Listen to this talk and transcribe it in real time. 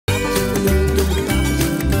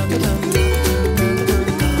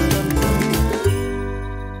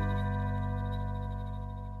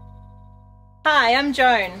Hi, I'm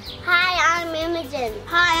Joan. Hi, I'm Imogen.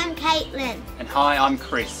 Hi, I'm Caitlin. And hi, I'm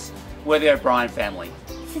Chris. We're the O'Brien family.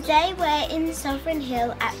 Today we're in Sovereign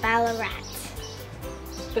Hill at Ballarat.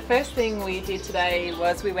 The first thing we did today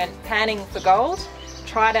was we went panning for gold,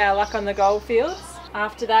 tried our luck on the gold fields.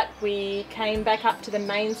 After that we came back up to the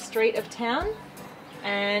main street of town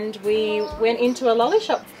and we went into a lolly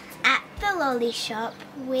shop. At the lolly shop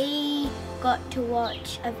we got to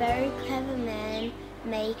watch a very clever man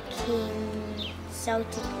making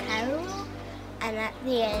salted caramel, and at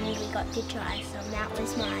the end we got to try some. That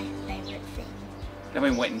was my favourite thing. Then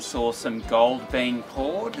we went and saw some gold being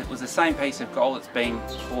poured. It was the same piece of gold that's been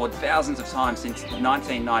poured thousands of times since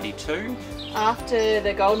 1992. After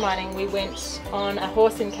the gold mining we went on a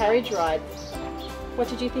horse and carriage ride. What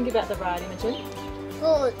did you think about the ride, Imogen?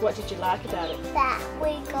 Good. What did you like about it? That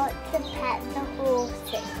we got to pet the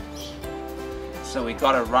horses. So we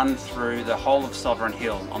got to run through the whole of Sovereign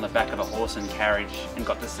Hill on the back of a horse and carriage and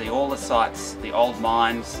got to see all the sights, the old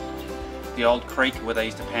mines, the old creek where they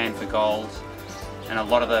used to pan for gold, and a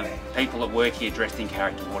lot of the people that work here dressed in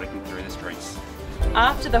character walking through the streets.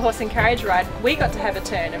 After the horse and carriage ride we got to have a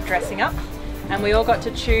turn of dressing up, and we all got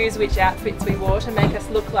to choose which outfits we wore to make us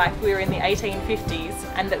look like we were in the 1850s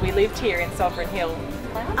and that we lived here in Sovereign Hill.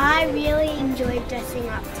 I really enjoyed dressing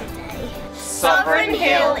up today. Sovereign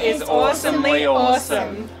Hill is awesomely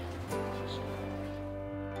awesome.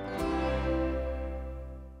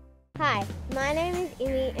 Hi, my name is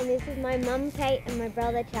Imi and this is my mum Kate and my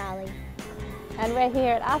brother Charlie. And we're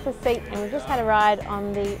here at Arthur's Seat and we've just had a ride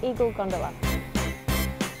on the Eagle Gondola.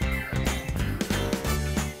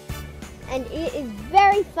 And it is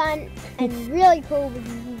very fun and really cool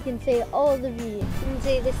because you can see all the views. You can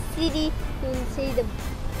see the city, you can see the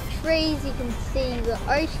trees, you can see the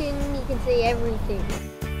ocean, you can see everything.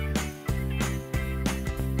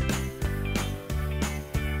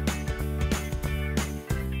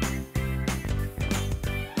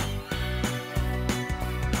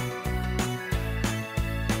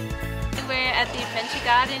 We're at the Adventure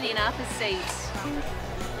Garden in Arthur's Seat.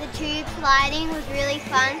 The tube sliding was really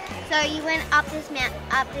fun. So you went up this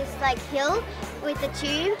like hill with the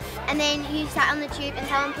tube, and then you sat on the tube and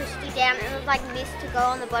someone pushed you down, and it was like mist to go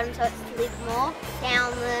on the bottom, so it's to lift more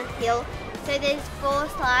down the hill. So there's 4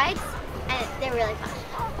 slides, and they're really fun.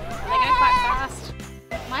 They go quite fast.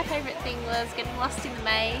 My favourite thing was getting lost in the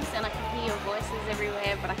maze, and I could hear your voices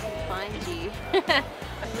everywhere, but I couldn't find you.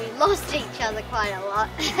 We lost each other quite a lot.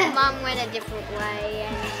 Mum went a different way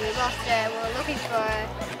and we lost her. We were looking for her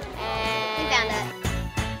and we found her.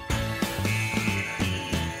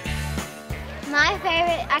 My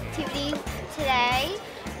favourite activity today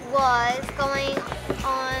was going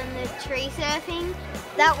on the tree surfing.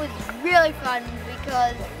 That was really fun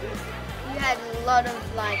because you had a lot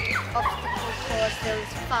of like obstacle course. There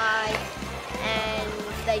was 5 and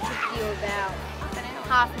they took you about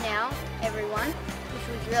half an hour, everyone. Which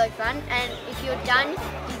was really fun, and if you're done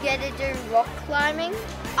you get to do rock climbing.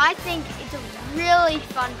 I think it's a really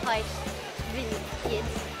fun place to visit kids.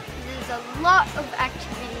 There's a lot of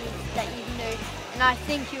activities that you can do and I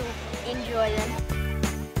think you'll enjoy them.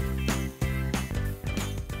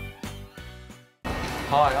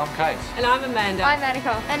 Hi, I'm Kate. And I'm Amanda. I'm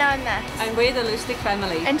Annika. And I'm Max. And we're the Lustig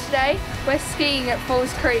family. And today we're skiing at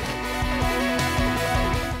Falls Creek.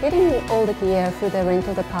 Getting all the gear through the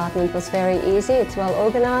rental department was very easy. It's well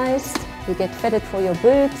organised. You get fitted for your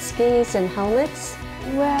boots, skis and helmets.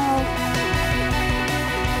 Well,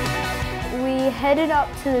 we headed up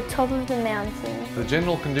to the top of the mountain. The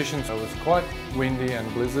general conditions was quite windy and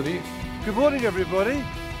blizzardy. Good morning everybody.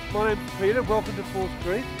 My name's Peter. Welcome to Falls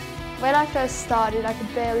Creek. When I first started I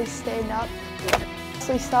could barely stand up.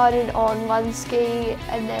 So we started on 1 ski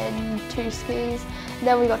and then 2 skis.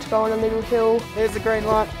 Then we got to go on a little hill. There's the green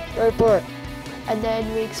light, go for it. And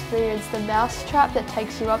then we experienced the mouse trap that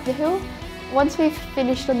takes you up the hill. Once we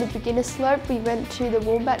finished on the beginner slope, we went to the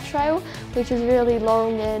Wombat Trail, which is really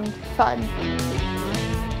long and fun.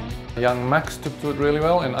 Young Max took to it really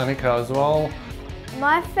well, and Annika as well.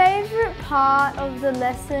 My favourite part of the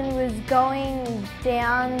lesson was going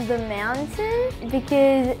down the mountain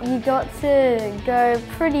because you got to go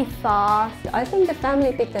pretty fast. I think the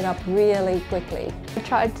family picked it up really quickly. I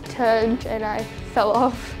tried to turn and I fell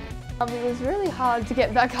off. It was really hard to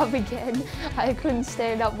get back up again. I couldn't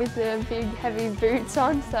stand up with the big heavy boots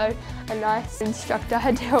on, so a nice instructor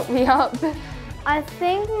had to help me up. I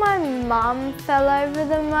think my mum fell over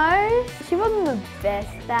the most. She wasn't the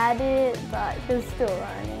best at it, but she was still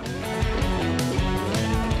learning.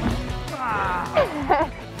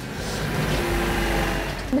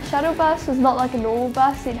 The shuttle bus was not like a normal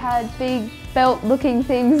bus. It had big belt-looking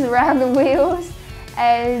things around the wheels,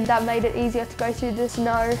 and that made it easier to go through the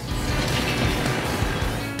snow.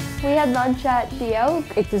 We had lunch at the Elk.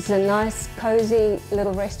 It was a nice, cosy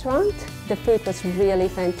little restaurant. The food was really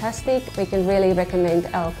fantastic. We can really recommend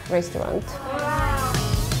Elk restaurant. Wow.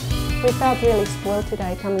 We felt really spoiled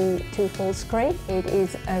today coming to Falls Creek. It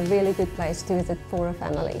is a really good place to visit for a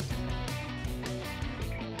family.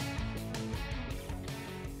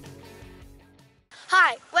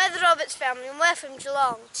 Hi, we're the Roberts family and we're from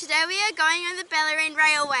Geelong. Today we are going on the Bellarine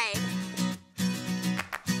Railway.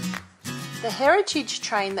 The heritage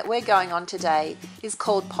train that we're going on today is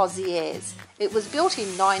called Pozieres. It was built in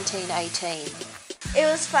 1918. It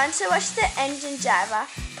was fun to watch the engine driver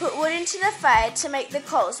put wood into the fire to make the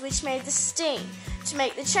coals, which made the steam to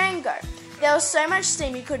make the train go. There was so much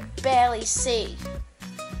steam you could barely see.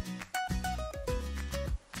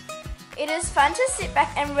 It is fun to sit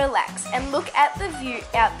back and relax and look at the view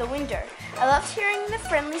out the window. I loved hearing the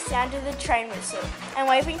friendly sound of the train whistle and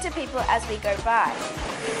waving to people as we go by.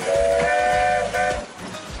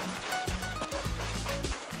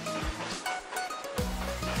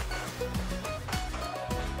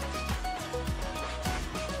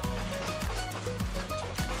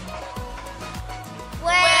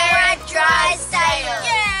 We're at Drysdale!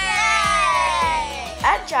 Yay!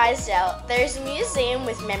 At Drysdale, there is a museum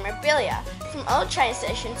with memorabilia from old train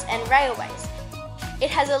stations and railways. It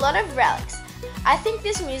has a lot of relics. I think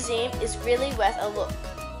this museum is really worth a look.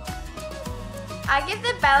 I give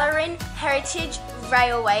the Bellarine Heritage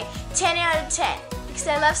Railway 10 out of 10 because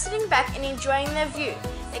I love sitting back and enjoying the view.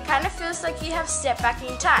 It kind of feels like you have stepped back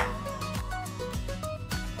in time.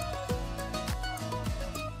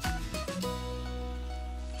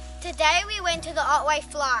 Today we went to the Otway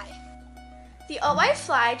Fly. The Otway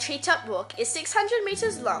Fly treetop walk is 600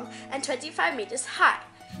 metres long and 25 metres high.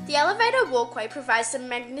 The elevator walkway provides some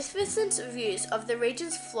magnificent views of the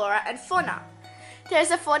region's flora and fauna. There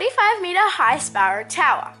is a 45-metre high spiral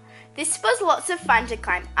tower. This was lots of fun to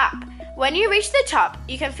climb up. When you reach the top,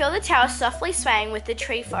 you can feel the tower softly swaying with the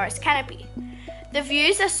tree forest canopy. The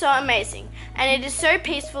views are so amazing, and it is so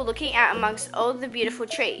peaceful looking out amongst all the beautiful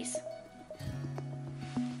trees.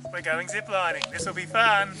 We're going ziplining. This will be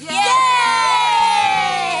fun. Yay!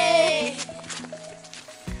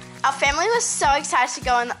 Our family was so excited to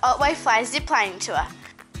go on the Otway Fly ziplining tour.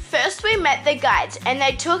 First we met the guides and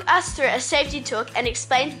they took us through a safety talk and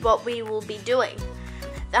explained what we will be doing.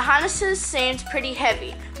 The harnesses seemed pretty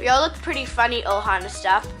heavy. We all looked pretty funny all harnessed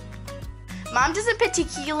up. Mum doesn't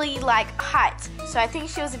particularly like heights, so I think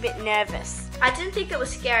she was a bit nervous. I didn't think it was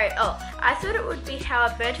scary at all. I thought it would be how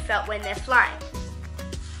a bird felt when they're flying.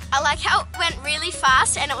 I like how it went really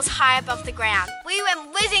fast and it was high above the ground. We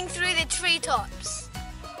went whizzing through the treetops.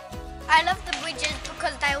 I love the bridges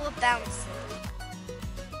because they were bouncy.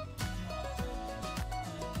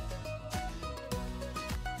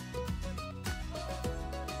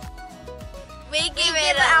 We give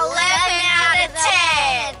it 11 out of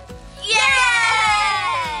 10. Yay!